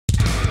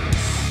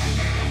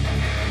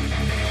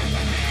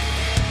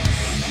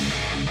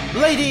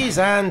Ladies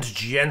and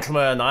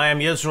gentlemen, I am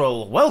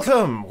Yisrael.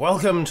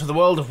 Welcome to the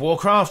world of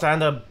Warcraft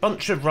and a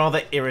bunch of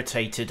rather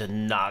irritated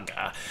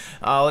Naga.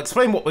 I'll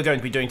explain what we're going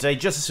to be doing today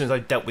just as soon as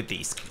I've dealt with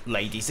these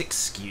ladies,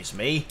 excuse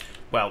me.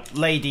 Well,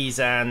 ladies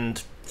and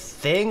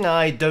thing,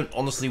 I don't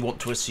honestly want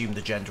to assume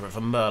the gender of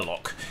a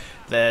Murloc.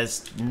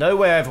 There's no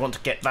way I ever want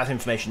to get that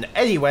information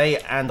anyway,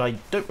 and I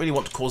don't really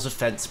want to cause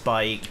offence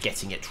by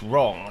getting it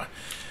wrong.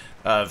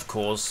 Of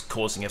course,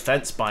 causing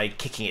offence by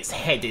kicking its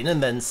head in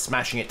and then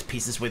smashing it to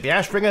pieces with the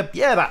Ashbringer,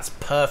 yeah, that's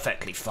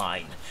perfectly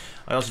fine.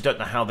 I also don't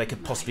know how they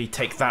could possibly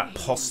take that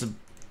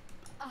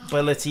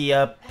possibility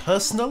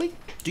personally.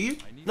 Do you?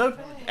 No?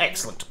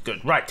 Excellent.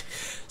 Good. Right.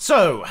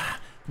 So,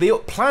 the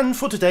plan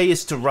for today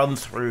is to run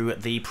through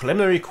the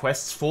preliminary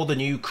quests for the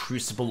new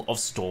Crucible of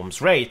Storms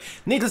raid.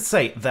 Needless to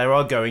say, there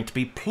are going to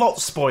be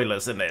plot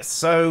spoilers in this,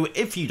 so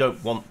if you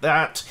don't want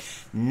that,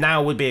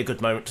 now would be a good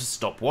moment to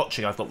stop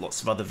watching. I've got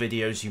lots of other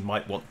videos you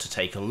might want to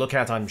take a look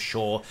at. I'm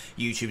sure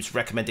YouTube's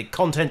recommended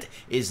content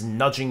is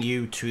nudging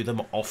you to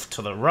them off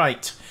to the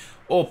right.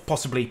 Or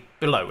possibly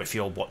below if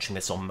you're watching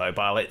this on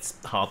mobile. It's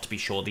hard to be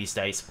sure these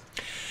days.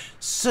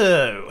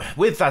 So,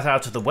 with that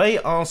out of the way,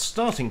 our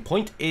starting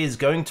point is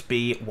going to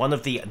be one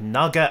of the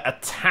Naga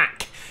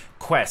attack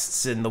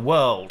quests in the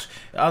world.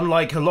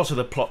 Unlike a lot of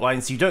the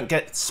plotlines, you don't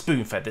get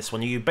spoon-fed this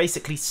one. You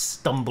basically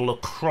stumble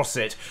across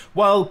it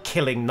while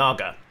killing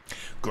Naga.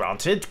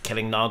 Granted,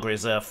 killing Naga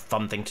is a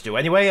fun thing to do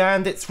anyway,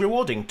 and it's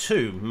rewarding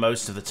too,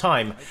 most of the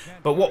time.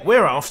 But what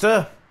we're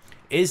after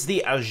is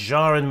the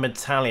Ajaran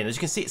Medallion. As you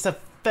can see, it's a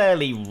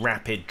fairly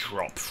rapid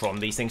drop from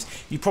these things.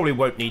 You probably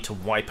won't need to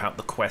wipe out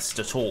the quest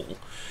at all.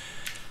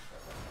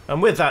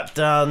 And with that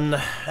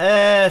done,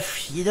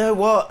 you know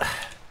what?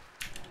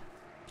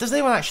 Does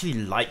anyone actually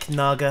like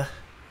Naga?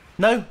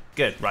 No?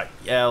 Good, right.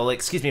 Yeah, well,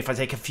 excuse me if I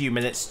take a few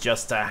minutes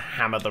just to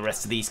hammer the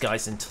rest of these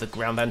guys into the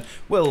ground then.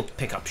 We'll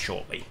pick up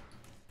shortly.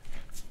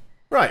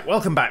 Right,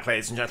 welcome back,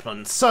 ladies and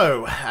gentlemen.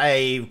 So,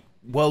 a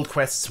world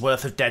quest's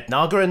worth of dead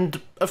Naga and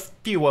a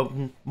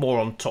few more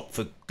on top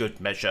for good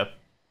measure.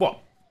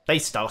 Well, they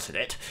started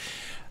it.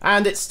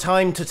 And it's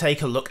time to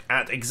take a look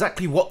at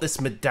exactly what this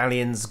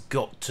medallion's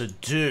got to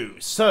do.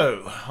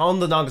 So,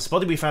 on the Naga's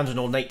body we found an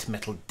ornate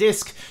metal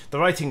disc. The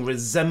writing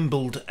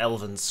resembled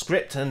Elven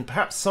script, and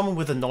perhaps someone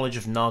with a knowledge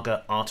of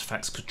Naga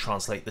artifacts could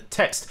translate the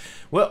text.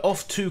 We're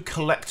off to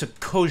Collector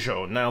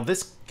Kojo. Now,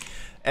 this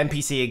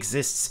NPC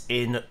exists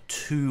in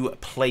two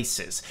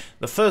places.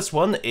 The first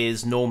one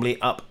is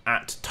normally up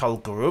at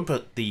Talgurub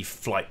at the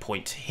flight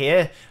point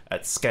here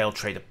at Scale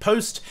Trader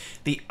Post.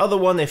 The other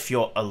one, if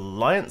you're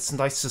Alliance, and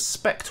I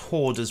suspect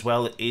Horde as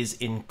well, is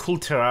in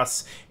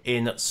Kultiras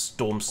in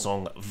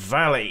Stormsong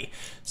Valley.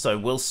 So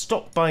we'll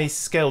stop by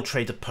Scale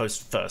Trader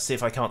Post first, see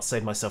if I can't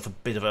save myself a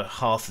bit of a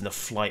hearth and a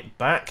flight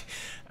back,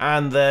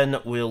 and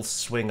then we'll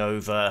swing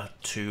over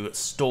to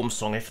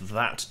Stormsong if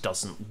that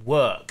doesn't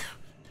work.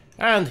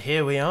 And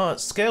here we are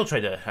at Scale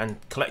Trader, and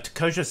Collector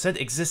Kojo said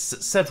exists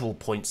at several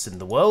points in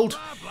the world.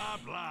 Blah, blah,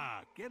 blah.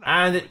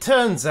 And it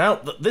turns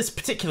out that this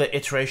particular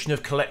iteration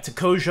of Collector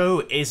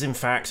Kojo is in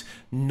fact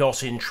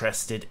not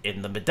interested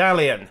in the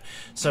medallion.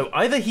 So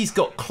either he's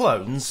got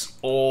clones,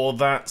 or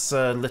that's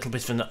a little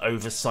bit of an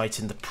oversight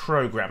in the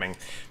programming.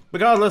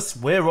 Regardless,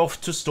 we're off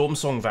to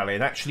Stormsong Valley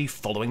and actually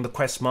following the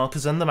quest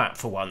markers and the map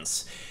for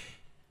once.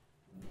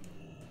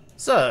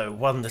 So,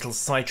 one little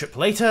side trip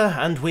later,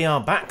 and we are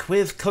back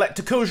with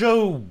Collector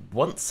Kojo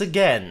once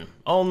again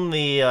on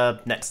the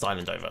next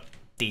island over.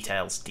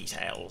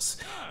 Details.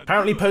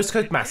 Apparently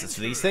postcode matters for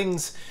these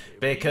things,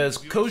 because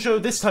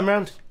Kojo this time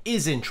around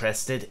is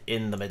interested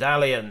in the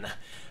medallion.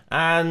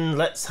 And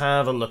let's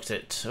have a look at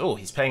it. Oh,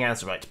 he's paying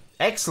Azurite.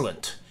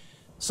 Excellent.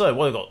 So,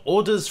 what have we got?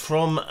 Orders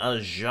from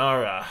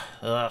Ajara.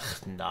 Ugh,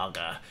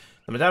 Naga.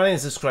 The medallion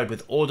is described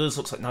with orders.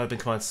 Looks like now been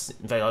commanded to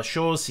invade our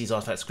shores. Seize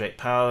artifacts of great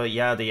power.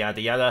 Yada yada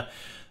yada.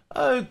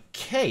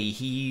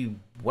 Okay,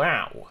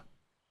 wow.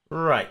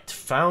 Right,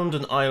 found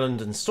an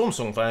island in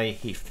Stormsong Valley.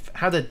 He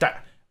had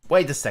a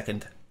wait a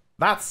second.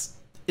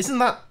 Isn't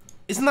that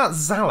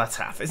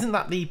Xalatath? Isn't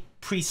that the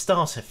priest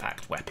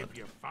artifact weapon? If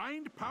you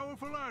find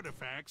powerful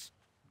artifacts,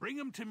 bring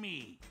them to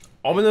me.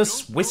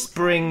 Ominous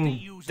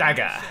whispering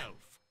dagger.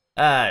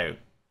 Oh,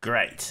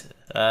 great.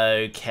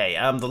 Okay,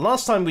 the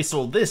last time we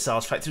saw this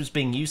artifact, it was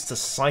being used to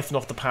siphon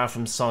off the power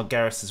from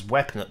Sargeras'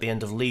 weapon at the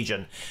end of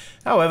Legion.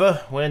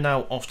 However, we're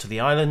now off to the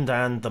island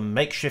and the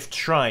makeshift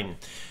shrine,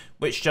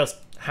 which just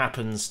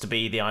happens to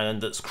be the island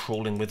that's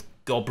crawling with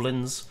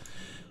goblins.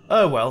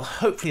 Oh well,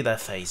 hopefully they're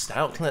phased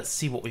out. Let's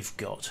see what we've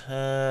got.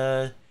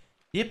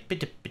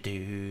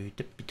 Yippee-dippee-doo,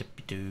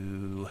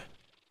 dippee-dippee-doo.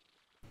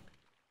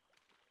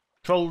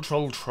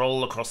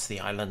 Troll across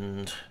the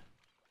island.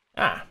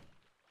 Ah.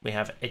 We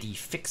have Eddie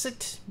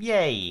Fixit,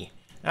 yay!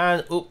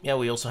 And, oh, yeah,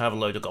 we also have a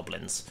load of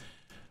goblins.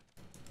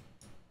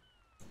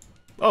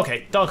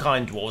 Okay, Dark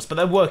Iron Dwarves, but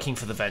they're working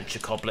for the Venture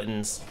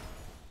Goblins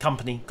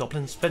Company.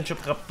 Goblins?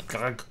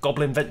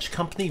 Goblin Venture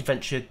Company?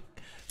 Venture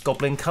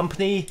Goblin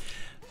Company?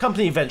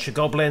 Company Venture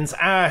Goblins.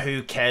 Ah,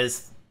 who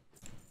cares?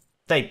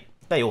 They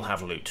all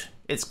have loot.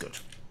 It's good.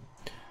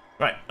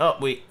 Right, up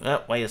we...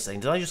 wait a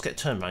second, did I just get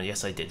turned around?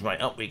 Yes, I did. Right,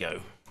 up we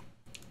go.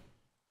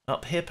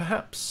 Up here,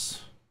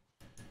 perhaps?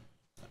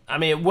 I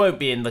mean, it won't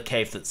be in the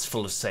cave that's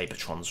full of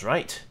Sabertrons,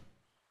 right?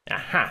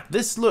 Aha,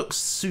 this looks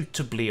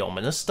suitably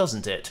ominous,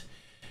 doesn't it?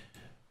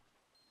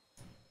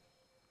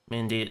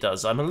 Indeed it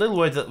does. I'm a little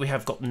worried that we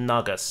have got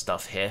Naga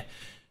stuff here.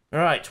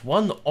 Right,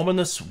 one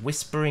ominous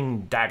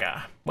whispering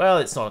dagger. Well,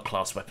 it's not a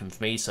class weapon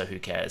for me, so who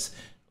cares?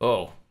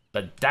 Oh,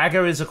 the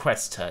dagger is a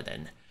quest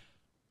turn-in.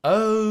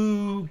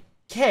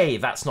 Okay,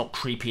 that's not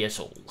creepy at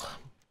all.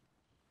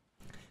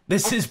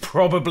 This is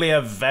probably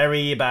a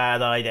very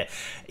bad idea.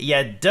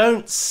 You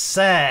don't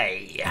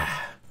say.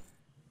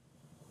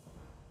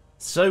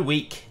 So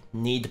weak,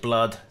 need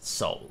blood,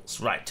 souls.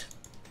 Right.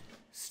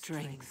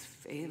 Strength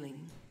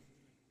failing.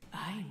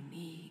 I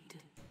need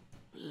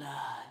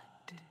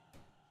blood.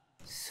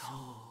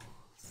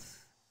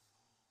 Souls.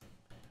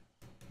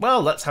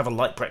 Well, let's have a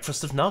light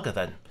breakfast of Naga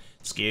then.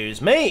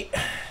 Excuse me.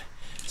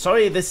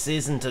 Sorry, this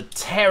isn't a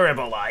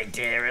terrible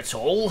idea at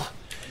all.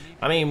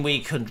 I mean, we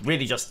could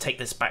really just take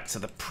this back to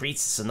the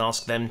priests and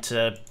ask them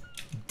to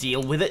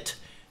deal with it.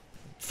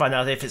 Find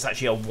out if it's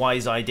actually a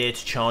wise idea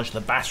to charge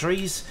the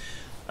batteries.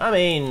 I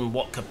mean,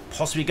 what could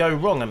possibly go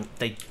wrong? And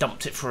they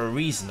dumped it for a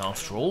reason,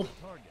 after all.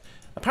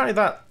 Apparently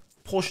that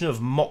portion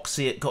of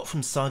Moxie it got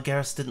from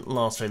Sargeras didn't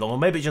last very long, or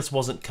maybe it just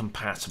wasn't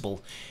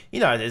compatible. You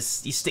know, you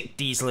stick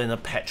diesel in a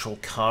petrol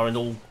car and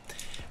all...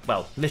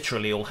 well,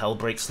 literally all hell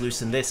breaks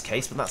loose in this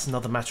case, but that's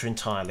another matter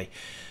entirely.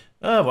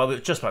 Oh, well,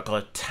 we've just about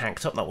got it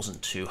tanked up. That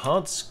wasn't too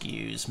hard.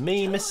 Excuse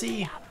me,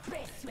 missy.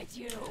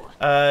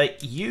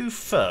 You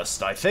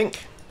first, I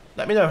think.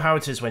 Let me know how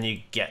it is when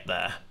you get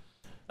there.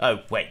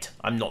 Oh, wait.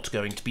 I'm not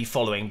going to be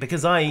following,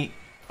 because I'm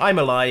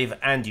alive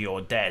and you're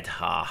dead.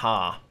 Ha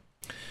ha.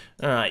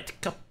 Alright,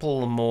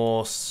 couple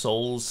more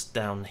souls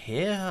down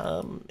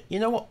here. You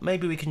know what?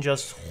 Maybe we can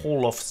just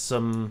haul off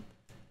some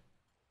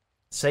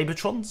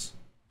Sabertrons?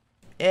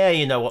 Yeah,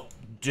 you know what?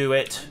 Do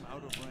it.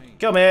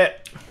 Come here.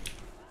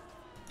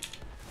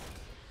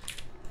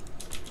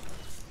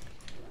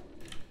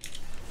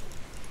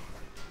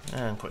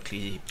 And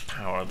quickly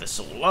power this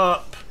all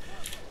up.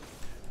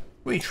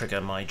 Re-trigger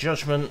my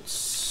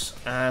judgments.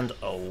 And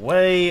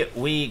away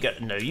we go.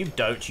 No, you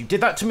don't. You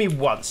did that to me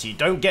once. You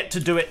don't get to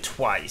do it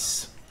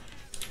twice.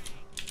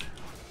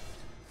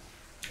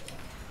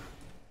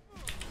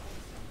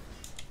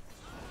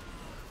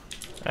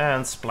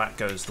 And splat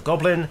goes the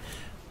goblin.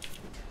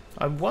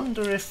 I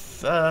wonder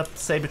if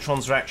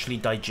Sabertrons are actually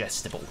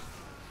digestible.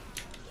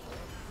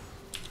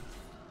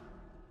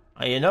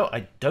 You know,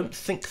 I don't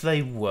think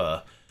they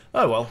were.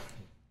 Oh well,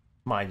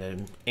 minor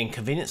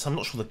inconvenience. I'm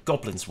not sure the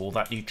goblins were all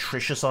that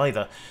nutritious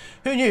either.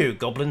 Who knew?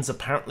 Goblins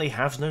apparently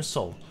have no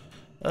soul.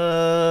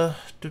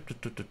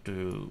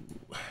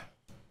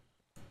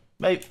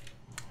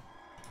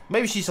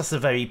 Maybe she's just a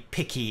very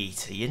picky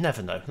eater. You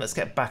never know. Let's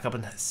get back up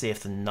and see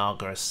if the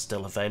Naga is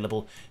still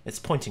available. It's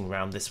pointing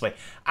round this way.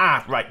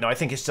 Ah, right. No, I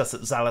think it's just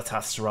that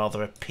Xalatath's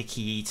rather a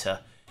picky eater.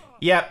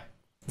 Yep.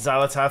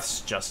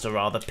 Xalatath's just a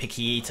rather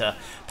picky eater.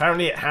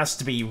 Apparently it has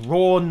to be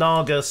raw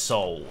Naga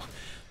soul.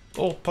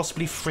 Or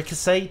possibly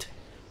fricasseed?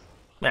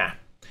 Ah,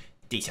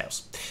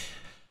 details.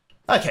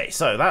 Okay,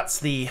 so that's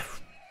the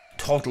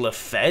toddler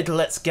fed.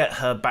 Let's get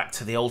her back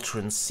to the altar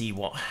and see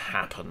what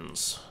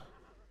happens.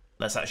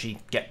 Let's actually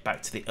get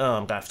back to the... oh, I'm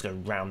going to have to go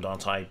round,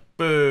 aren't I?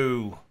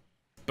 Boo!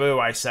 Boo,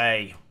 I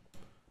say.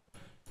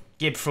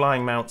 Gib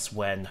flying mounts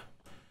when?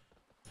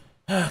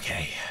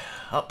 Okay,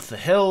 up the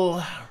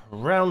hill,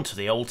 round to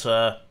the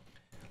altar.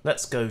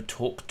 Let's go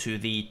talk to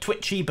the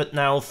twitchy but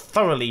now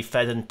thoroughly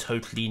fed and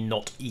totally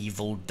not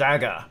evil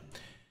dagger.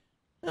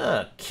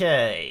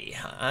 Okay,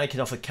 I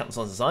can offer countless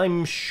answers.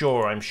 I'm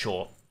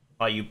sure.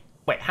 Are you...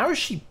 wait, how is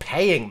she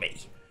paying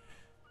me?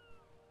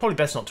 Probably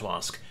best not to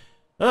ask.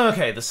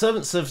 Okay, the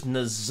servants of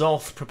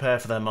Nazoth prepare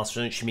for their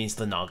master, which means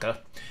the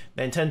Naga.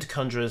 They intend to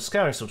conjure a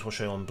scouring sword to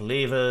show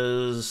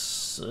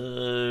unbelievers.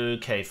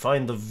 Okay,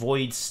 find the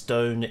Void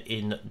Stone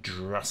in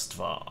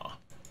Drustvar.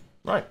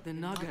 Right. The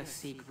Naga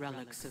seek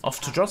relics of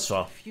off to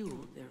Drustvar.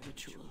 Fuel their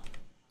ritual.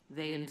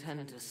 They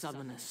intend to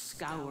summon a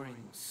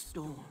scouring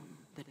storm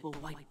that will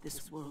wipe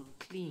this world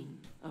clean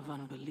of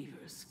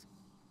unbelievers.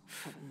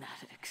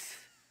 Fanatics.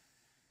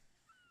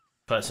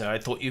 Personally, I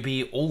thought you'd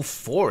be all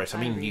for it.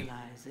 I mean,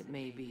 realize it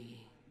may be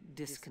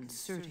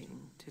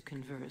disconcerting to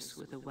converse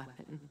with a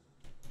weapon.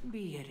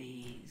 Be at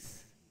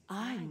ease.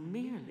 I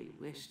merely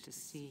wish to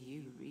see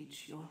you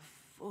reach your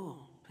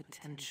full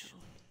potential.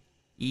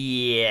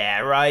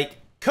 Yeah, right.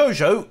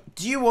 Kojo,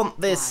 do you want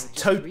this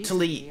totally...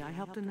 recently, I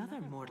helped another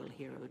mortal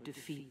hero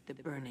defeat the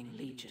Burning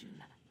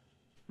Legion.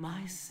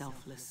 My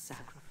selfless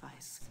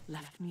sacrifice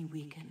left me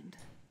weakened.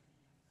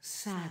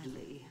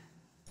 Sadly,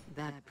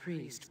 that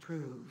priest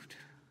proved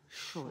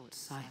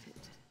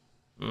short-sighted.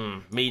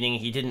 Meaning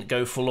he didn't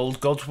go full old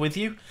god with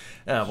you?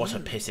 What a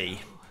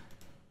pity.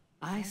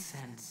 I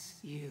sense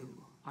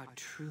you are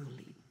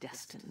truly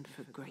destined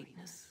for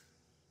greatness.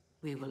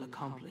 We will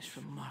accomplish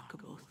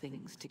remarkable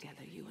things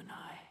together, you and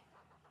I.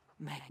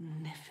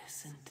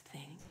 Magnificent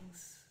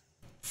things.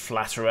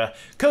 Flatterer.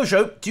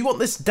 Kojo, do you want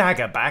this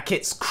dagger back?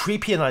 It's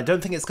creepy and I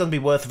don't think it's going to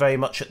be worth very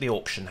much at the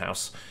auction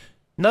house.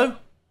 No?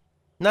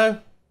 No?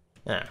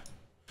 Yeah.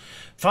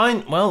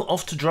 Fine, well,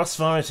 off to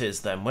Drustvar it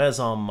is then. Where's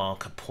our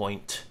marker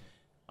point?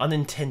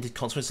 Unintended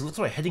consequences. It looks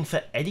like we're heading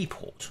for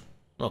Eddyport.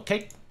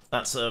 Okay,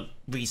 that's a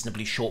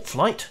reasonably short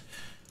flight.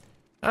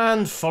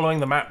 And following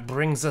the map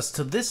brings us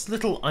to this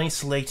little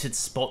isolated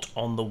spot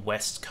on the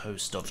west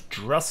coast of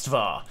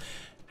Drustvar.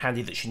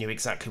 Handy that she knew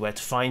exactly where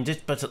to find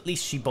it, but at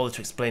least she bothered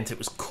to explain that it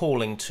was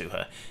calling to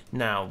her.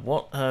 Now,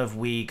 what have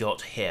we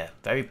got here?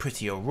 Very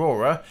pretty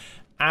aurora,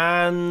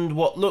 and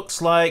what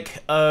looks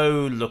like,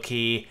 oh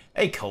looky,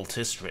 a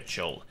cultist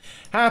ritual.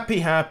 Happy,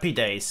 happy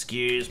day,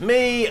 excuse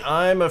me,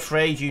 I'm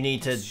afraid you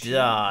need to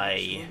die.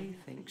 She actually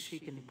thinks she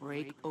can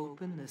break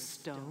open the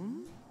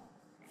stone?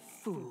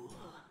 Fool.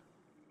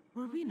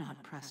 Were we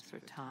not pressed for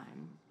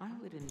time, I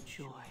would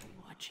enjoy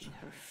watching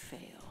her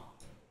fail.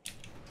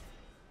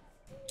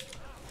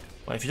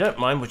 Well, if you don't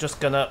mind, we're just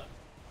gonna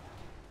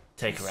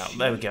take her out.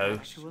 There we go.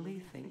 She actually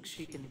thinks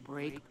she can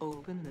break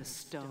open the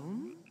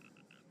stone?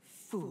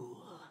 Fool.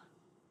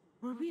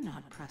 Were we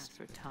not pressed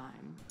for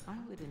time, I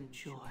would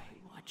enjoy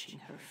watching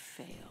her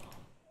fail.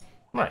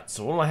 Right,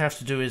 so all I have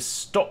to do is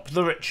stop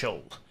the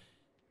ritual.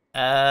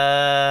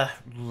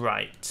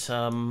 Right,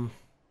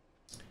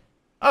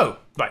 Oh,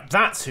 right,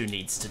 that's who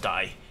needs to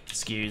die.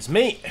 Excuse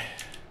me.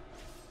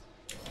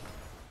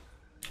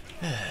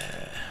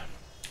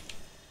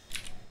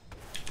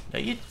 No,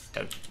 you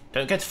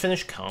don't get to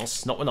finish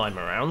casts, not when I'm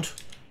around.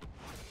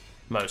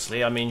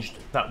 Mostly, I mean,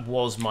 that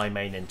was my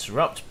main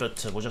interrupt,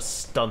 but we'll just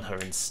stun her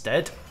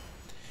instead.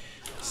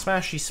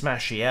 Smashy,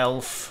 smashy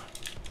elf.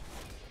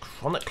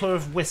 Chronicler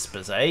of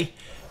Whispers, eh?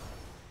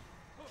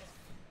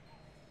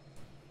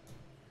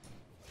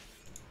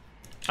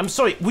 I'm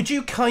sorry, would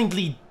you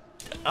kindly...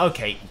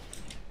 Okay,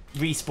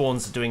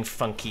 respawns are doing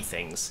funky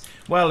things.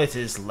 Well, it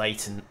is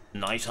late in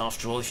night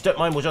after all. If you don't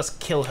mind, we'll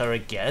just kill her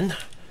again.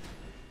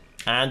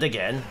 And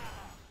again.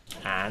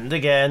 And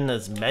again,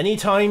 as many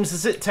times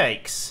as it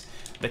takes.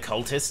 The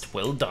cultist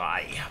will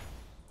die.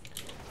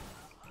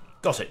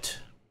 Got it.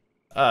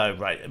 Oh,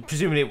 right.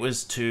 Presumably it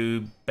was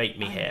to bait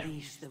me here.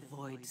 Unleash the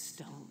Void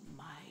Stone,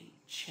 my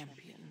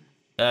champion.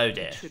 Oh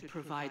dear. It should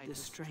provide the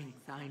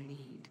strength I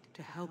need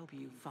to help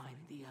you find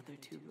the other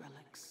two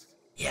relics.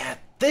 Yeah,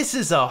 this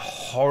is a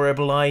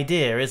horrible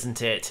idea,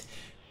 isn't it?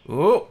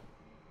 Ooh.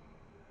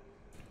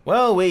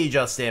 Well, we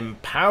just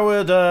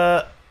empowered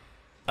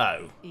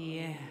Oh.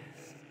 Yes.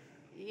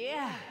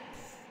 Yes.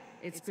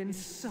 It's been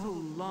so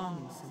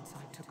long since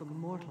I took a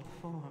mortal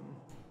form.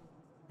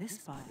 This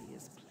body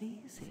is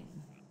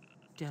pleasing,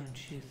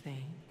 don't you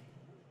think?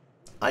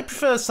 I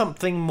prefer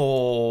something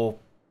more...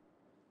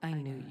 I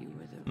knew you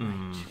were the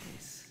right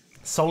choice.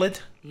 solid.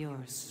 Your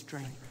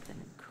strength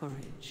and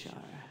courage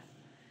are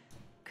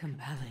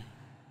compelling.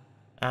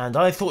 And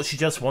I thought she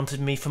just wanted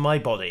me for my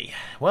body.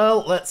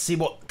 Well, let's see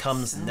what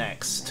comes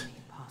next. Many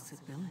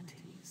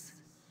possibilities.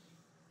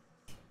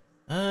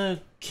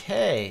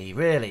 Okay,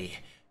 really.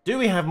 Do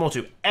we have more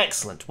to...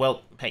 Excellent.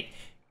 Well, hey,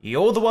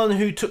 you're the one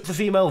who took the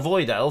female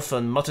void elf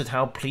and muttered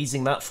how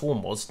pleasing that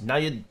form was. Now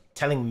you're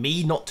telling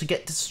me not to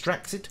get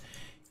distracted?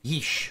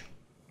 Yeesh.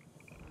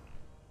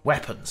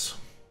 Weapons.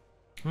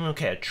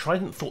 Okay, a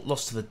trident thought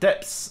lost to the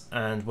depths,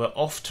 and we're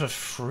off to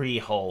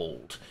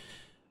Freehold.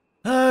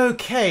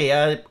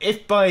 Okay,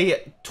 if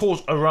by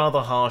taught a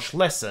rather harsh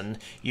lesson,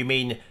 you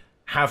mean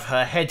have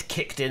her head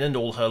kicked in and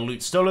all her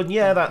loot stolen,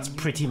 yeah, that's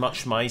pretty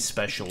much my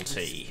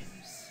specialty.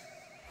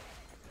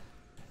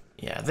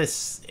 Yeah,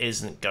 this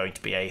isn't going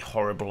to be a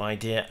horrible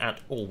idea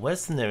at all.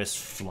 Where's the nearest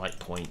flight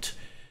point?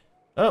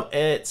 Oh,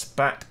 it's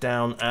back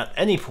down at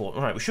Eddyport.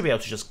 Right, we should be able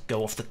to just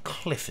go off the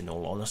cliff in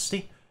all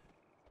honesty.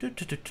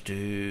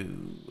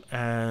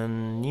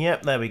 And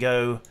yep, there we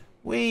go.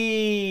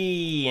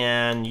 Whee!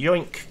 And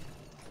yoink.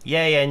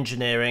 Yay,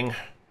 engineering.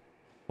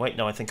 Wait,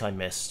 no, I think I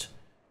missed.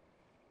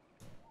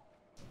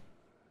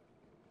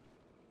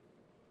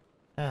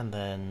 And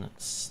then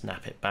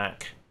snap it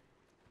back.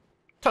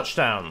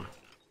 Touchdown!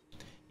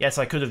 Yes,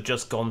 I could have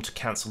just gone to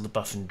cancel the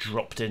buff and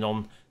dropped in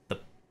on the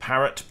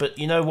parrot, but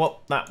you know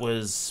what? That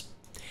was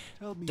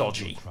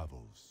dodgy.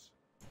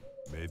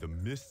 May the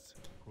mist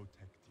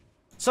protect you.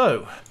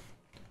 So,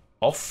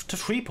 off to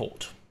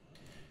Freeport.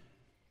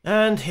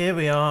 And here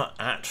we are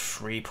at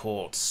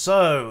Freeport.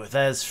 So,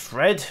 there's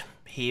Fred,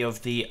 he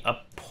of the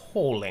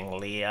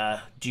appallingly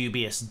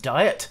dubious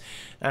diet,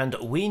 and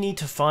we need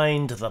to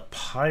find the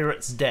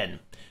Pirate's Den,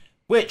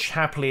 which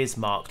happily is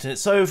marked, and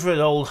it's over at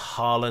old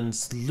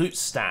Harlan's loot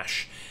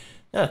stash.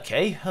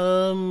 Okay,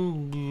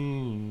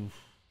 you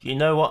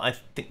know what, I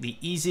think the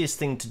easiest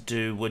thing to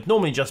do would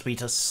normally just be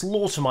to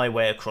slaughter my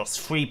way across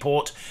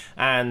Freeport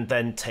and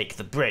then take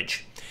the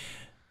bridge.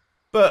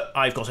 But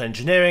I've got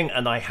engineering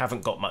and I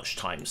haven't got much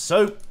time,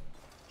 so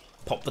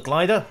pop the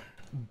glider,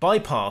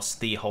 bypass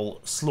the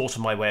whole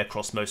slaughter my way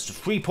across most of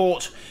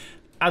Freeport,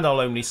 and I'll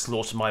only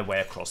slaughter my way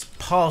across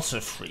part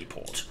of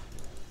Freeport.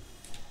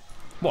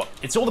 What?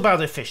 It's all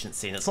about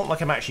efficiency, and it's not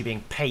like I'm actually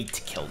being paid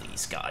to kill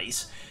these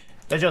guys.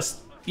 They're just,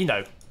 you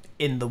know,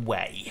 in the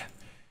way.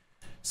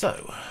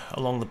 So,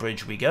 along the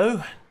bridge we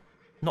go.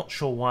 Not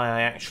sure why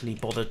I actually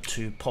bothered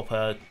to pop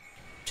a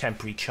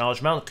temporary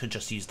charge mount. Could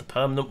just use the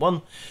permanent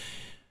one.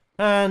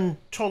 And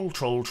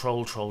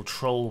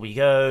troll we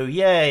go.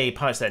 Yay,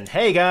 Pirates Den.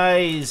 Hey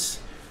guys!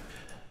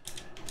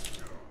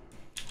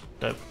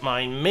 Don't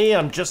mind me,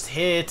 I'm just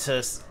here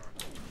to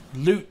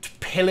loot,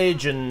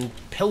 pillage, and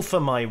pilfer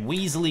my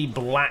weaselly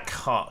black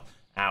heart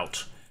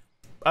out.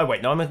 Oh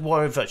wait, no, I'm a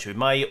warrior of virtue.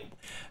 My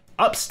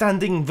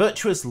upstanding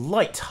virtuous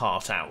light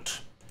heart out.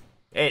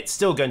 It's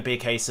still going to be a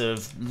case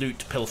of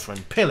loot, pilfer,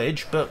 and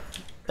pillage, but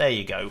there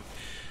you go.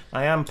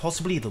 I am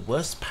possibly the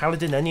worst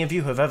paladin any of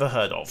you have ever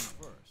heard of.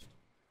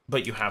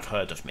 But you have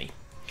heard of me.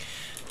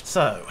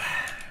 So,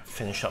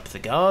 finish up the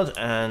guard,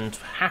 and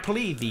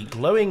happily the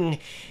glowing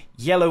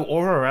yellow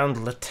aura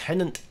around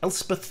Lieutenant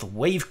Elspeth the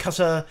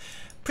Wavecutter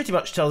pretty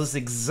much tells us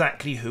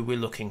exactly who we're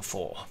looking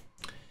for.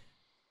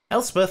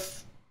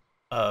 Elspeth.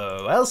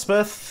 Oh,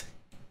 Elspeth.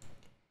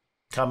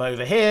 Come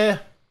over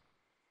here.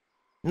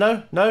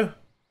 No, no.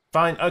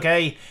 Fine,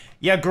 okay.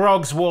 Your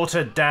grog's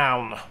watered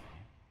down.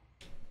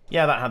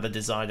 Yeah, that had the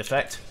desired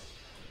effect.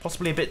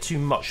 Possibly a bit too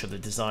much of the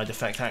desired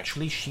effect,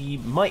 actually. She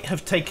might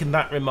have taken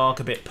that remark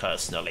a bit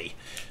personally.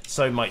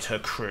 So might her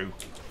crew.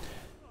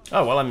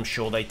 Oh, well, I'm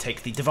sure they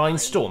take the Divine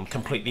Storm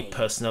completely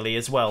personally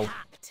as well.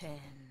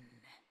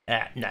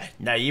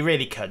 No, you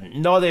really couldn't.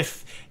 Not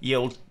if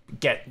you'll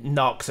get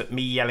knocks at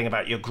me yelling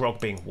about your grog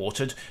being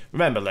watered.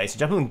 Remember, ladies and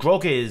gentlemen,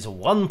 grog is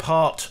 1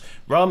 part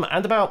rum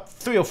and about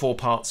 3 or 4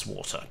 parts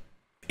water.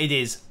 It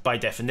is, by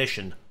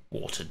definition,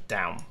 watered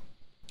down.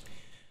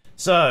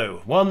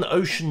 So, 1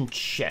 ocean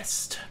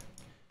chest.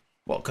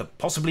 What could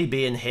possibly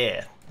be in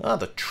here? Ah,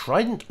 the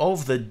Trident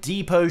of the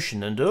Deep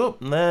Ocean. And oh,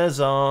 there's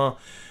our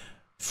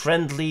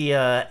friendly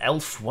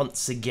elf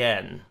once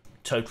again.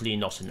 Totally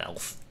not an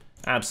elf.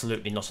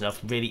 Absolutely not an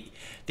elf. Really,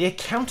 the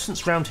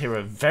accountants round here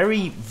are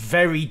very,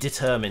 very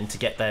determined to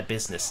get their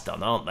business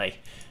done, aren't they?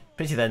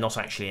 Pity they're not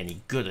actually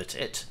any good at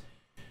it.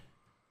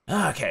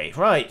 Okay,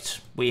 right.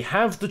 We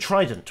have the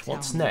Trident.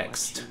 What's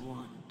next?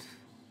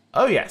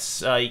 Oh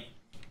yes,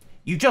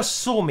 you just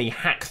saw me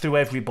hack through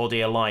everybody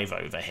alive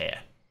over here.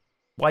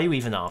 Why are you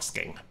even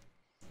asking?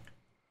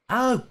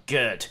 Oh,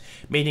 good.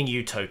 Meaning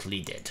you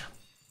totally did.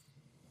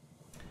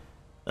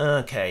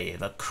 Okay,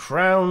 the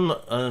crown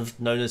of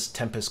known as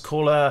Tempest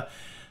Caller.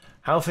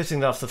 How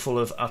fitting that after the fall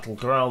of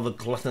Atlgral, the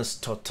gluttonous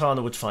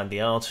Tortana would find the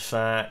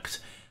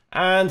artifact.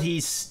 And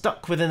he's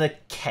stuck within a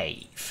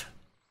cave.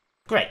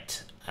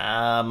 Great.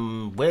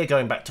 We're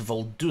going back to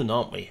Vol'dun,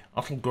 aren't we?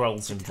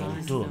 Atlgral's in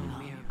Vol'dun. No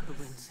mere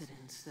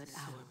coincidence that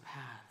our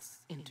paths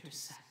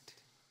intersect.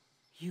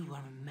 You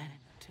are meant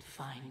to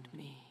find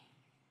me.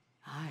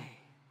 I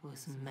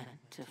was meant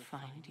to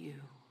find you.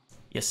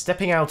 You're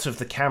stepping out of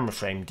the camera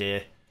frame,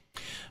 dear.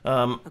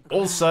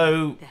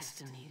 Also...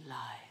 destiny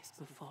lies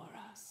before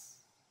us.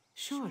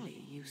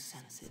 Surely you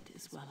sense it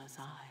as well as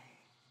I.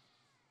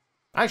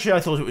 Actually, I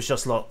thought it was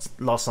just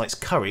last night's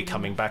curry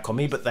coming back on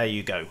me, but there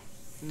you go.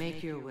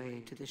 Make your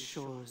way to the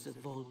shores of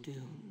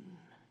Vol'dun.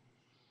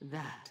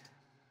 That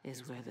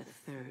is where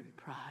the 3rd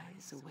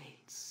prize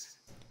awaits.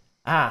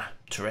 Ah,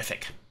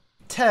 terrific.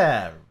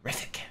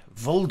 Terrific.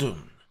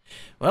 Vol'dun.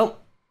 Well,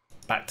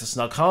 back to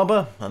Snug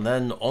Harbor, and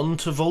then on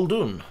to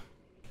Vol'dun.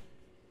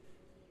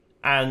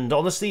 And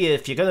honestly,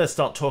 if you're going to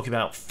start talking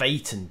about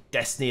fate and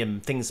destiny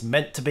and things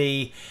meant to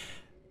be,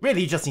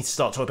 really you just need to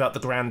start talking about the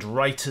grand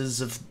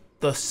writers of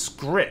the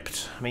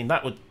script. I mean,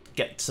 that would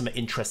get some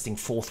interesting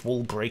fourth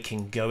wall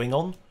breaking going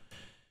on.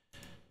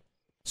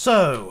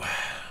 So,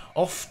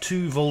 off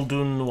to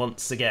Vol'dun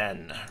once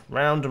again.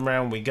 Round and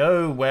round we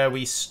go. Where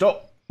we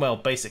stop, well,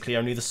 basically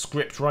only the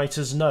script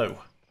writers know.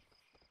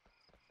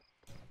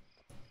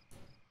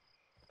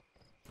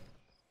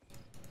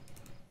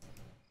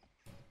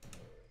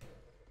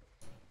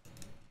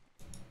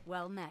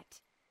 Well met.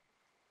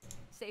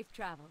 Safe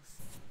travels.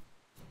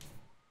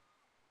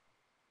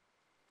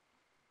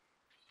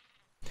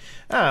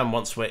 And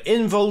once we're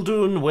in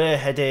Vol'dun, we're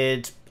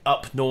headed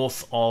up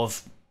north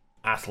of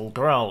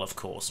Atlgral, of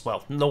course.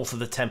 Well, north of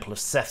the Temple of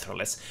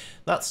Sethralis.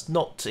 That's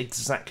not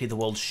exactly the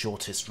world's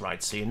shortest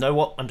ride, so you know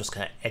what? I'm just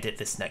going to edit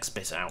this next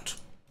bit out.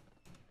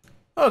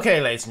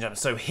 Okay, ladies and gentlemen,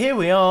 so here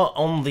we are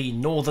on the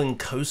northern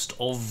coast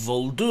of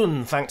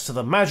Vol'dun. Thanks to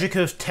the magic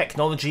of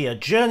technology, a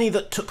journey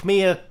that took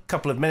me a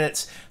couple of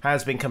minutes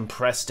has been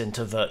compressed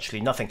into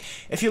virtually nothing.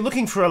 If you're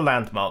looking for a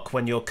landmark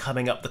when you're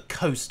coming up the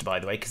coast, by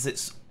the way, because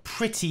it's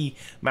pretty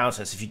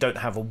mountainous if you don't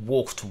have a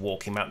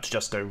walking mountain to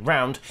just go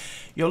round,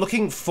 you're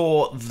looking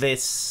for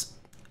this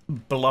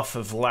bluff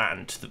of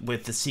land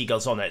with the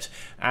seagulls on it,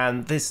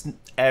 and this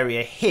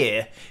area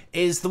here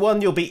is the one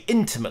you'll be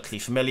intimately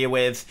familiar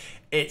with.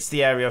 It's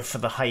the area for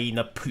the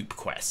hyena poop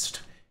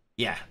quest.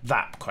 Yeah,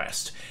 that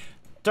quest.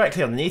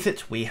 Directly underneath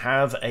it we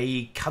have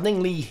a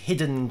cunningly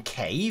hidden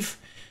cave,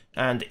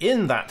 and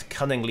in that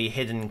cunningly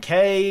hidden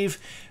cave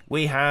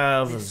we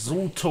have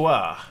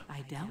Zul'Toa.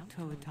 I doubt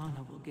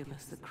Toetana will give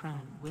us the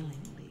crown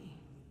willingly.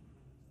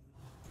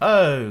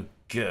 Oh,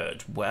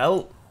 good.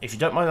 Well, if you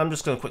don't mind, I'm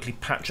just going to quickly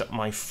patch up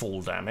my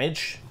fall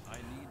damage. I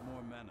need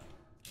more mana.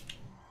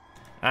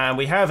 And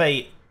we have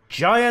a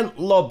giant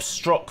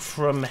lobstrock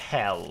from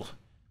hell.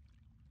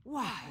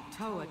 Why,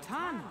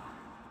 Toatano,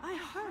 I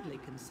hardly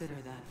consider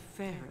that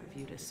fair of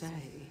you to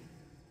say.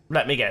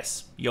 Let me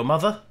guess, your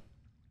mother?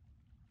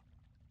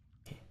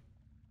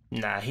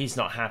 Nah, he's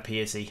not happy,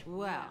 is he?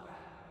 Well,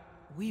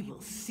 we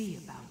will see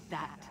about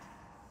that.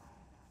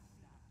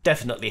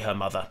 Definitely her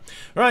mother.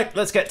 Right,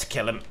 let's get to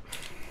kill him.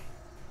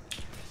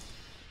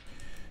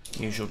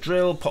 Usual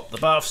drill, pop the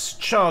buffs,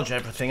 charge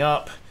everything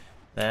up,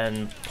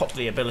 then pop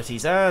the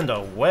abilities, and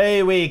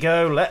away we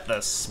go. Let the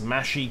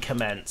smashy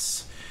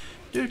commence.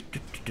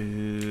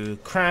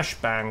 Crash,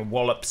 bang,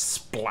 wallop,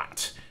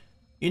 splat.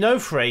 You know,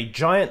 for a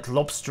giant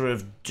lobster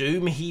of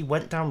doom, he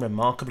went down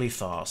remarkably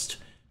fast.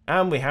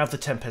 And we have the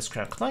Tempest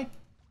Crown. Can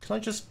I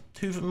just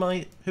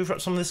hoover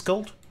up some of this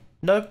gold?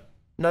 No?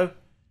 No?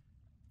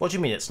 What do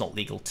you mean it's not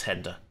legal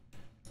tender?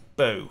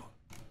 Boo.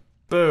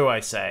 Boo, I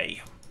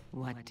say.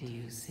 What do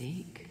you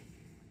seek?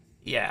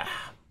 Yeah.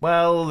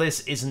 Well,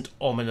 this isn't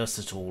ominous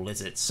at all,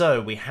 is it?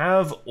 So, we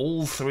have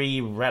all 3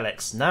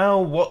 relics. Now,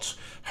 what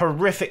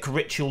horrific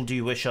ritual do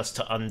you wish us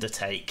to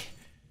undertake?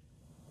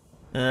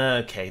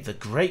 Okay, the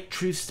great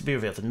truths to be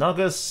revealed. The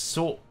Naga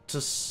sought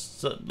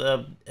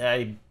to...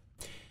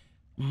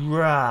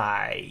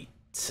 right.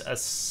 A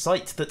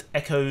sight that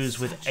echoes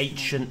with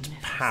ancient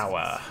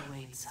power.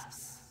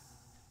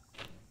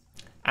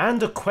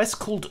 And a quest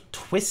called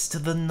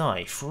Twist the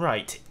Knife.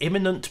 Right,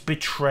 imminent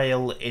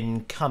betrayal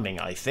incoming,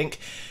 I think.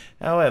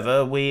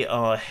 However, we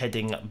are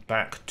heading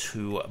back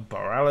to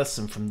Borealis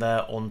and from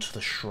there on to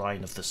the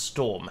Shrine of the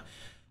Storm.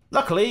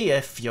 Luckily,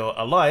 if you're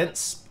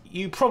Alliance,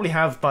 you probably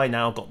have by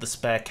now got the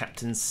spare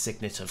Captain's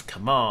Signet of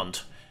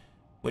Command,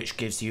 which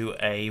gives you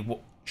a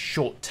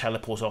short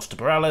teleport off to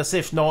Borealis.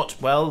 If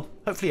not, well,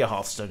 hopefully your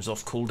Hearthstone's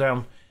off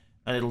cooldown,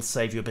 and it'll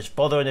save you a bit of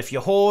bother. And if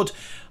you're Horde,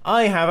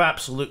 I have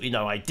absolutely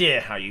no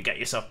idea how you get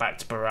yourself back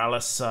to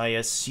Borealis. I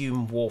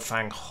assume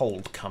Warfang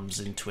Hold comes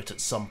into it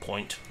at some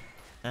point.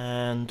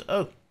 And,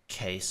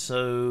 okay,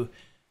 so...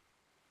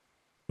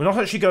 we're not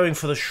actually going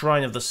for the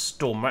Shrine of the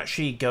Storm, we're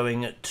actually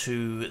going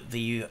to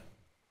the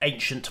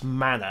Ancient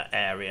Manor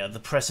area, the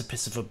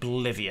Precipice of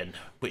Oblivion,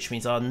 which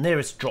means our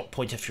nearest drop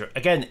point, if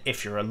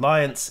you're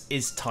Alliance,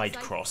 is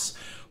Tidecross.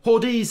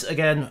 Hordes,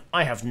 again,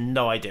 I have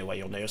no idea where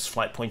your nearest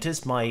flight point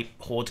is. My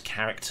Horde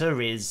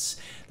character is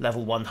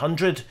level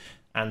 100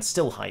 and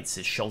still hides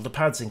his shoulder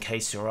pads, in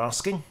case you're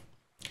asking.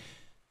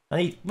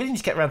 I really need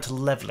to get around to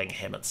leveling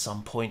him at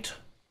some point.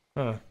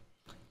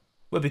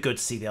 Would be good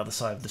to see the other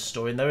side of the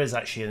story, and there is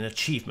actually an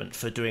achievement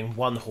for doing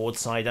one Horde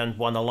side and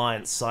one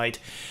Alliance side.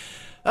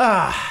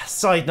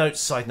 Side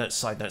notes.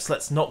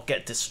 Let's not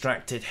get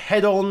distracted.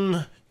 Head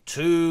on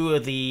to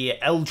the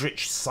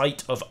eldritch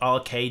site of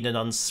arcane and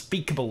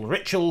unspeakable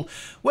ritual,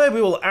 where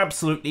we will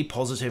absolutely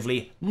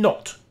positively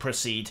not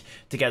proceed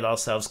to get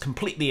ourselves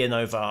completely in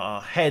over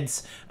our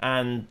heads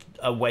and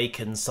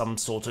awaken some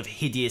sort of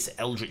hideous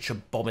eldritch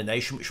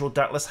abomination which we'll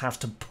doubtless have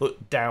to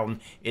put down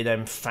in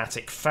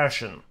emphatic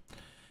fashion.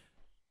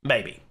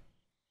 Maybe.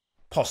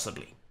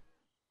 Possibly.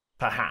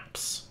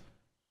 Perhaps.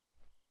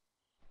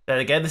 Then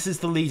again, this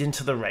is the lead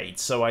into the raid,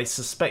 so I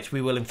suspect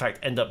we will in fact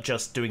end up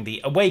just doing the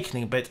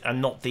awakening bit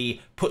and not the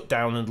put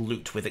down and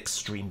loot with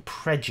extreme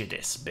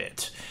prejudice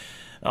bit.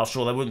 After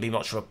all, there wouldn't be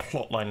much of a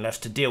plotline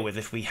left to deal with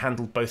if we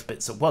handled both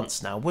bits at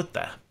once now, would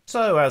there?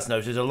 So, as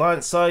noted,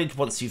 Alliance side,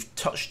 once you've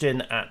touched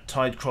in at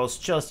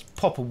Tidecross, just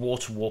pop a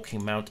water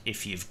walking mount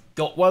if you've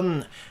got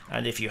one,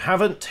 and if you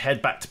haven't,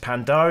 head back to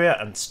Pandaria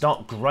and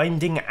start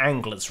grinding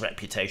Angler's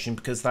reputation,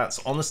 because that's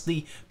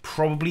honestly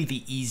probably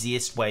the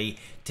easiest way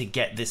to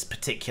get this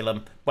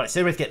particular... well, it's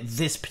the only way to get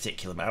this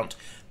particular mount,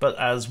 but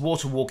as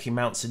water walking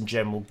mounts in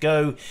general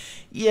go,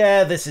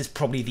 yeah, this is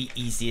probably the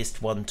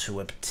easiest one to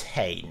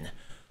obtain.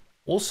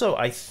 Also,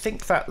 I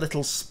think that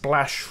little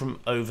splash from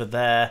over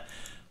there...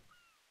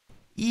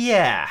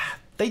 yeah,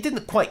 they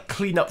didn't quite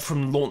clean up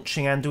from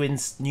launching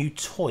Anduin's new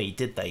toy,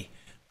 did they?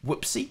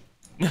 Whoopsie.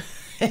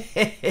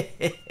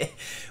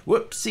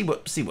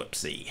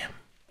 Whoopsie.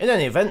 In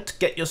any event,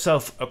 get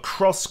yourself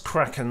across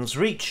Kraken's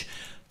Reach,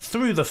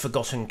 through the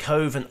Forgotten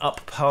Cove and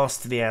up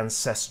past the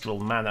Ancestral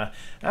Manor,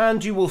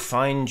 and you will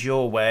find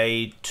your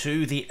way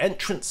to the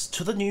entrance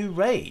to the new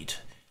raid.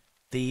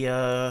 The,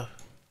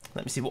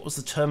 let me see, what was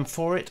the term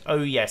for it?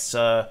 Oh yes,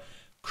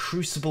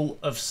 Crucible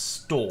of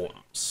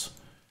Storms.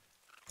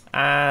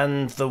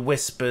 And the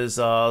whispers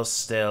are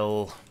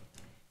still...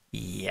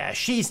 yeah,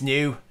 she's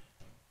new,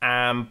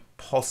 and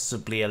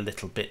possibly a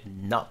little bit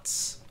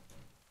nuts.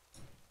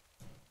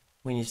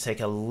 We need to take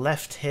a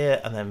left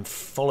here and then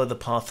follow the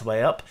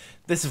pathway up.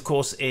 This, of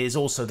course, is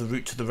also the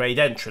route to the raid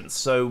entrance,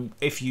 so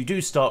if you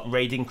do start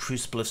raiding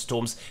Crucible of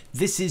Storms,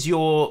 this is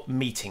your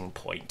meeting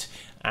point.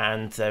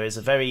 And there is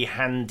a very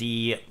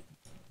handy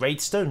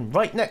raid stone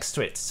right next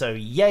to it, so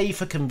yay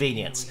for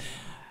convenience.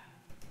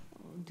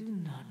 Oh, do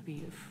not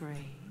be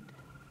afraid.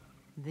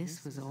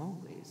 This was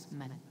always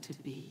meant to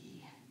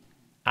be.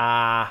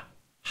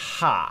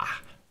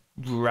 Aha.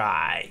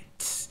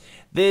 Right.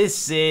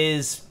 This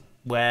is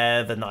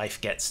where the knife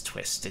gets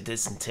twisted,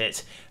 isn't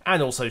it?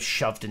 And also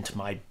shoved into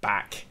my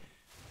back.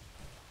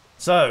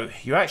 So,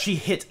 you actually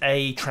hit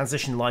a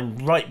transition line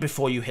right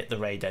before you hit the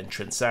raid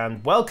entrance,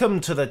 and welcome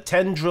to the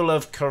Tendril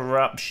of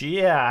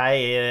Corruption.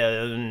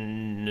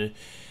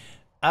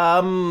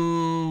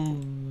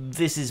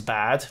 This is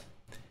bad.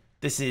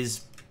 This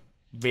is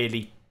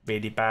really,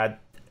 really bad.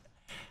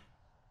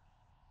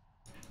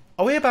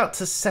 Are we about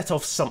to set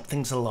off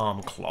something's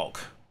alarm clock?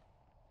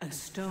 A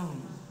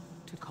stone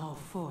to call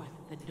forth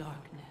the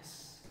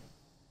darkness.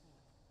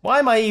 Why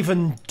am I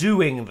even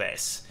doing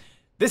this?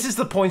 This is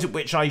the point at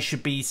which I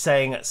should be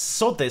saying,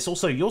 sod this.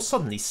 Also, you're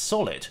suddenly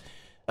solid.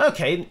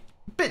 Okay,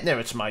 a bit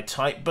nearer to my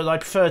type, but I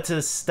prefer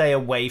to stay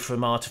away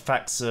from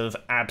artifacts of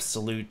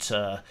absolute,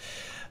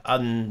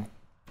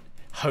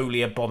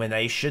 unholy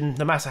abomination,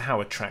 no matter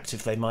how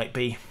attractive they might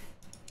be.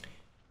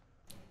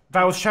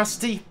 Vow of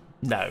chastity?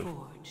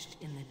 No. Forged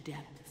in the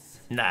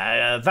depths.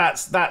 No,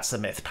 that's a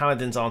myth.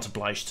 Paladins aren't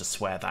obliged to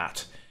swear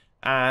that.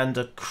 And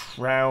a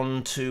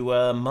crown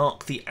to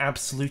mark the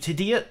absolute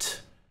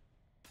idiot?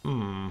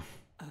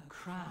 A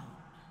crown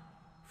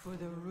for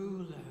the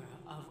ruler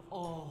of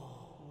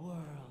all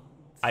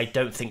worlds. I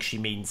don't think she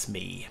means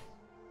me.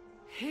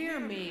 Hear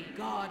me,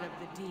 God of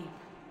the deep.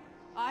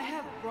 I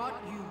have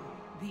brought you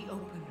the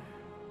opener,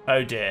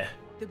 Oh dear.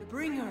 the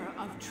bringer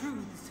of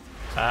truths,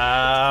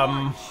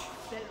 Um,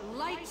 that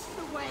lights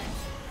the way.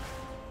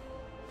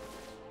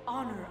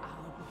 Honor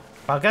our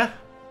blood. bugger?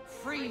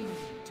 Free me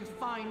to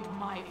find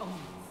my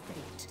own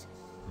fate.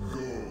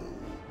 Go,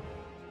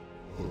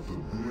 but the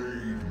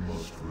blade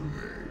must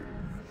remain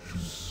to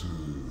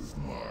serve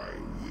my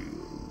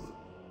will.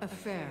 A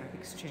fair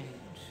exchange.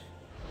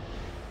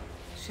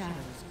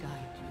 Shadows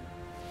guide you,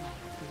 my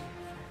dear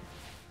friend.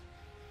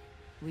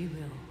 We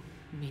will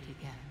meet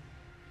again.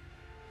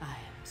 I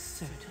am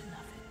certain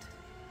of it.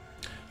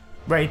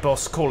 Raid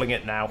boss calling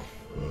it now.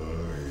 I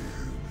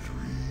have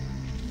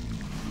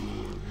dreamed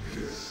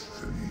your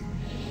destiny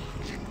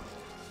mortal.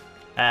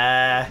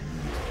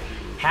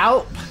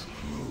 Help?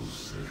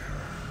 Close at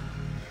hand.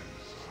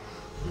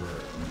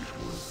 That which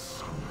was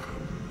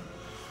sunken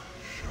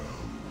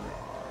shall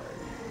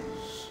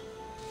rise.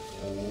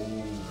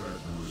 All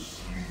that was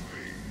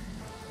sleeping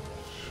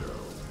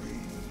shall be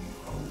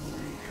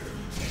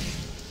awakened.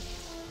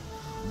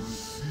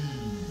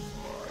 Receive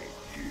my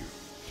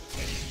gift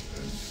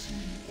and see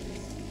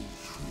all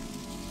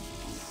truth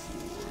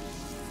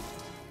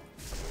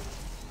before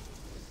you.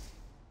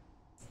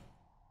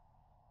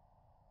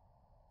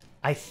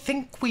 I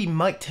think we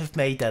might have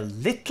made a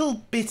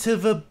little bit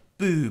of a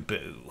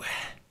boo-boo.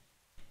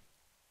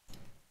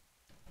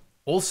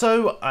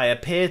 Also, I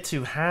appear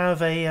to have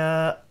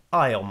a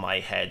eye on my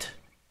head.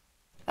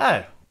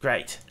 Oh,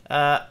 great.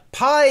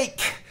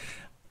 Pike!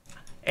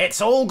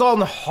 It's all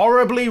gone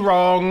horribly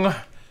wrong.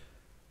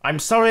 I'm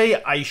sorry,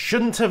 I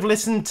shouldn't have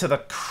listened to the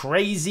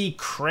crazy,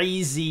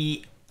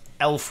 crazy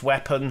elf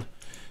weapon.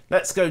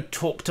 Let's go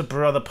talk to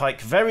Brother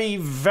Pike very,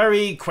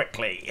 very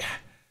quickly.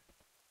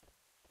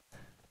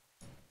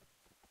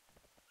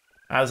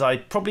 As I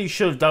probably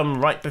should have done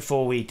right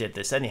before we did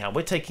this. Anyhow,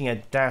 we're taking a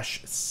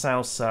dash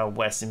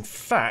south-southwest. In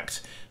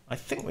fact, I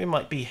think we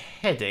might be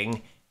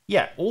heading,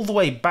 yeah, all the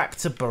way back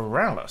to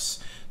Boralis.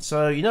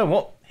 So, you know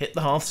what? Hit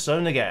the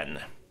Hearthstone again.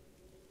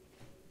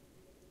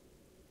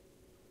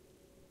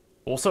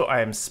 Also, I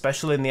am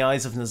special in the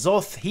eyes of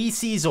N'Zoth. He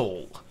sees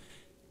all.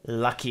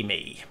 Lucky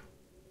me.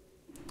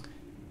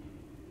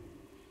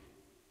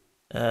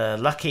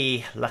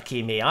 Lucky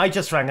me. I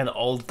just rang an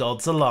old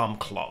god's alarm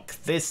clock.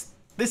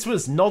 This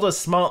was not a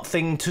smart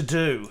thing to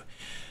do.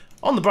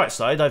 On the bright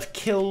side, I've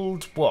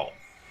killed, what,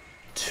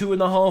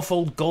 2.5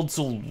 old gods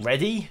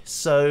already?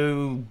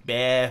 So,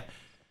 yeah,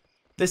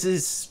 this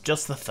is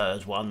just the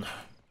third one.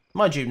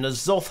 Mind you,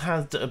 N'Zoth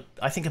had,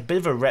 I think, a bit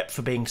of a rep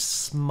for being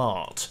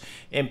smart.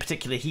 In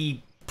particular,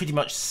 he pretty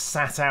much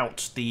sat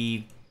out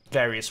the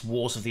various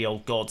wars of the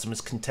old gods and was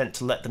content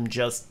to let them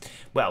just,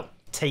 well,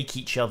 take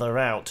each other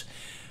out.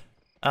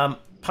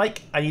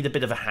 Pike, I need a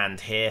bit of a hand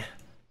here.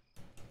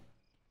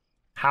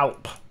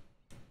 Help.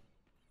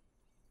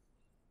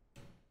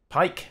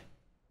 Pike?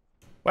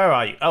 Where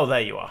are you? Oh, there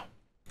you are.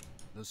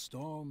 The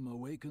storm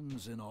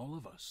awakens in all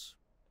of us.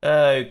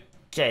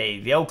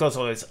 Okay, the old gods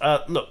always...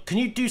 look, can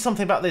you do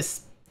something about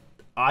this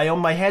eye on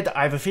my head?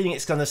 I have a feeling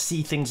it's going to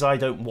see things I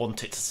don't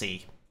want it to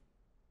see.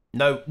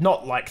 No,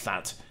 not like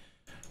that.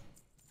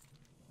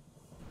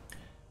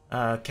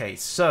 Okay,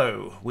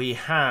 so we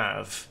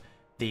have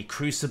the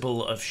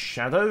Crucible of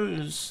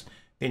Shadows.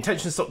 The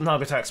intention to stop the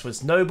Naga attacks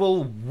was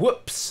noble.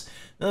 Whoops.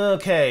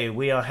 Okay,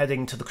 we are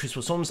heading to the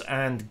Crucible Storms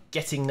and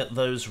getting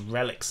those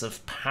relics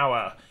of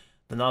power.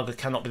 The Naga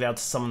cannot be allowed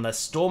to summon their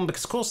storm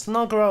because, of course, the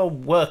Naga are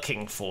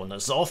working for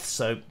N'Zoth,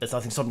 so there's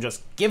nothing stopping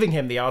just giving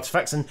him the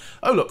artifacts. And,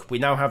 oh look, we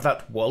now have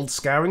that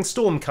world-scouring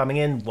storm coming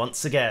in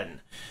once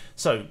again.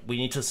 So, we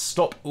need to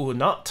stop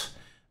Urnut,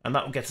 and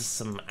that will get us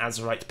some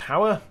Azerite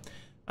power.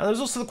 And there's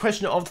also the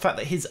question of the fact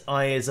that his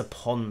eye is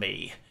upon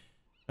me.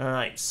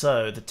 Alright,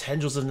 so the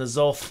tendrils of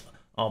N'Zoth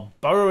are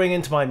burrowing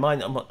into my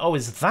mind. Oh,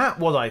 is that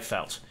what I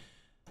felt?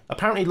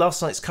 Apparently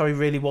last night's curry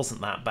really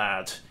wasn't that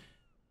bad.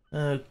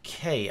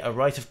 Okay, a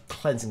rite of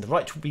cleansing. The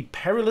rite will be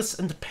perilous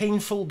and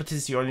painful, but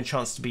is your only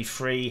chance to be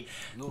free.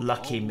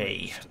 Lucky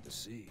me.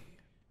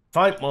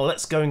 Fine, well,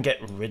 let's go and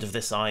get rid of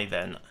this eye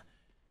then.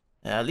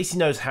 At least he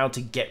knows how to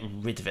get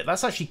rid of it.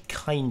 That's actually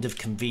kind of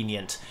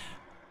convenient.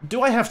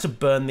 Do I have to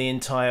burn the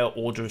entire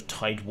Order of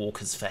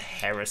Tidewalkers for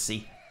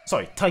heresy?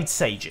 Sorry, Tide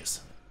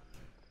Sages.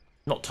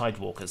 Not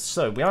Tidewalkers.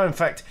 So, we are in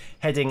fact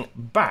heading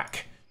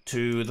back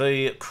to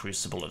the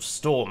Crucible of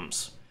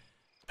Storms.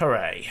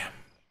 Hooray.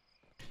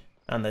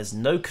 And there's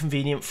no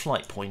convenient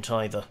flight point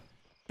either.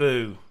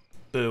 Boo.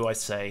 Boo, I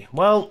say.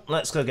 Well,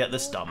 let's go get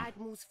this done.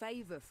 Admiral's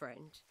favour,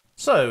 friend.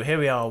 So, here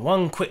we are.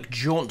 One quick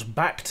jaunt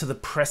back to the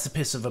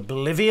precipice of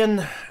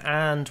oblivion,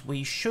 and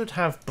we should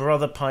have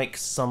Brother Pike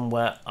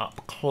somewhere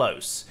up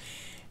close.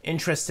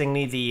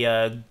 Interestingly,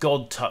 the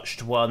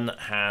God-touched one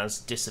has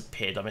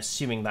disappeared. I'm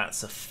assuming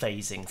that's a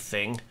phasing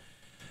thing.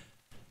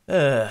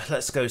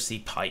 Let's go see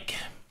Pike.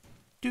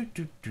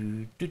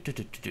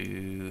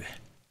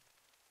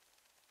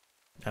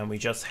 And we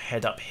just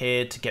head up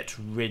here to get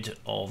rid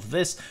of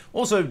this.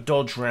 Also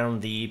dodge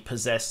round the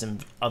possessed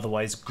and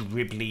otherwise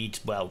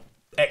griblied, well,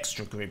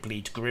 extra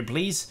griblied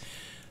Griblies.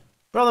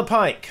 Brother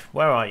Pike,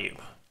 where are you?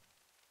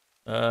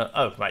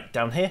 Oh, right,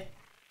 down here.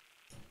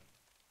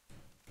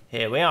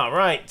 Here we are,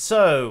 right,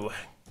 so,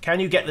 can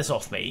you get this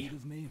off me?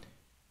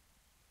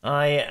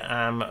 I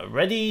am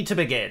ready to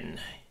begin.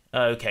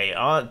 Okay,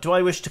 do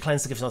I wish to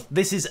cleanse the gift?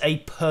 This is a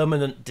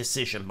permanent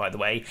decision, by the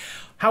way.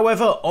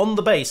 However, on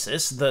the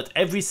basis that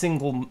every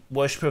single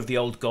worshipper of the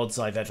old gods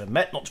I've ever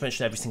met, not to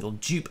mention every single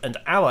dupe and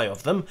ally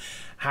of them,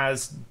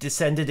 has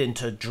descended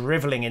into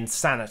drivelling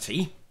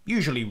insanity,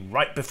 usually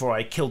right before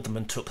I killed them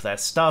and took their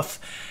stuff,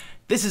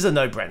 this is a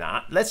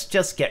no-brainer. Let's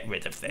just get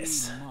rid of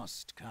this. We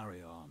must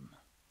carry on.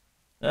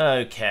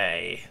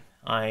 Okay.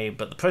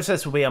 But the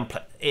process will be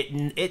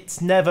it's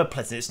never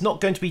pleasant. It's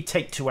not going to be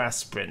take 2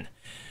 aspirin.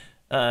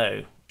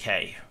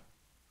 Okay.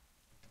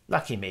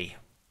 Lucky me.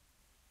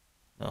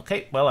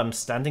 Okay, well, I'm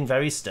standing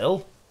very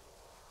still.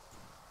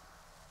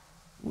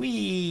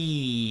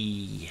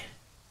 Whee!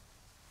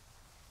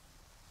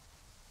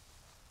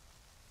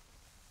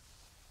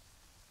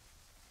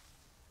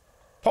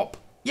 Pop!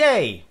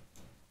 Yay!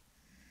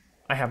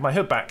 I have my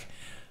hood back.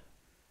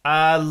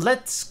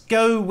 Let's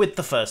go with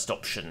the first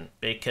option,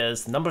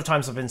 because the number of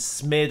times I've been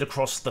smeared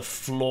across the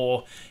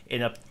floor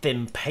in a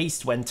thin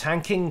paste when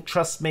tanking,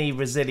 trust me,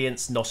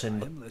 resilience not in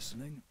the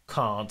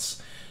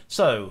cards.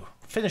 So,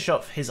 finish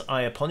off his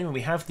eye upon him, and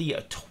we have the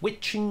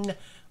twitching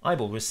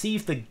eyeball.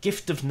 Receive the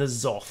gift of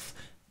Nazoth,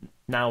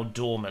 now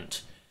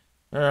dormant.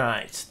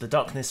 Alright, the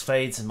darkness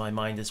fades and my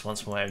mind is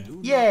once more own.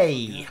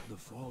 Yay!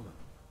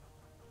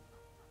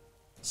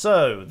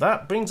 So,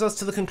 that brings us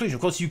to the conclusion.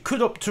 Of course, you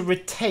could opt to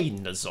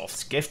retain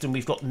Nazoth's gift, and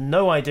we've got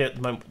no idea at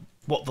the moment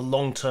what the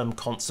long-term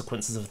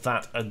consequences of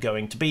that are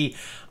going to be.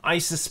 I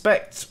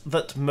suspect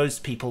that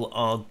most people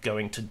are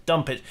going to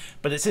dump it,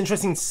 but it's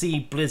interesting to see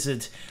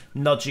Blizzard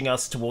nudging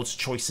us towards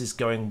choices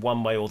going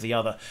one way or the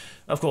other.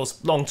 Of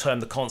course, long-term,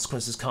 the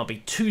consequences can't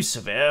be too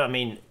severe. I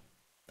mean,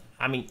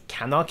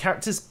 can our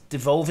characters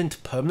devolve into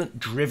permanent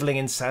drivelling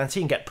insanity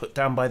and get put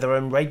down by their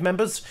own raid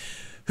members?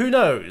 Who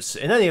knows?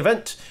 In any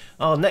event,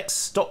 our next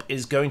stop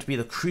is going to be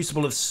the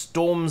Crucible of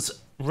Storms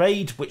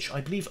raid, which I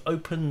believe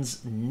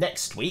opens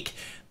next week.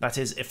 That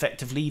is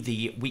effectively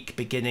the week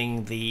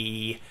beginning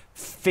the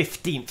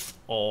 15th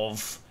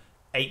of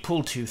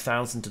April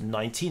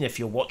 2019, if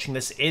you're watching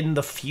this in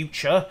the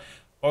future,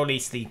 or at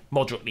least the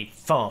moderately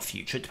far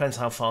future. It depends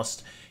how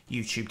fast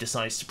YouTube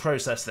decides to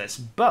process this.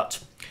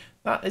 But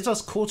that is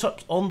us caught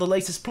up on the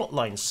latest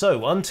plotline.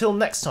 So until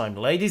next time,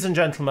 ladies and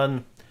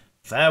gentlemen,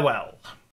 farewell.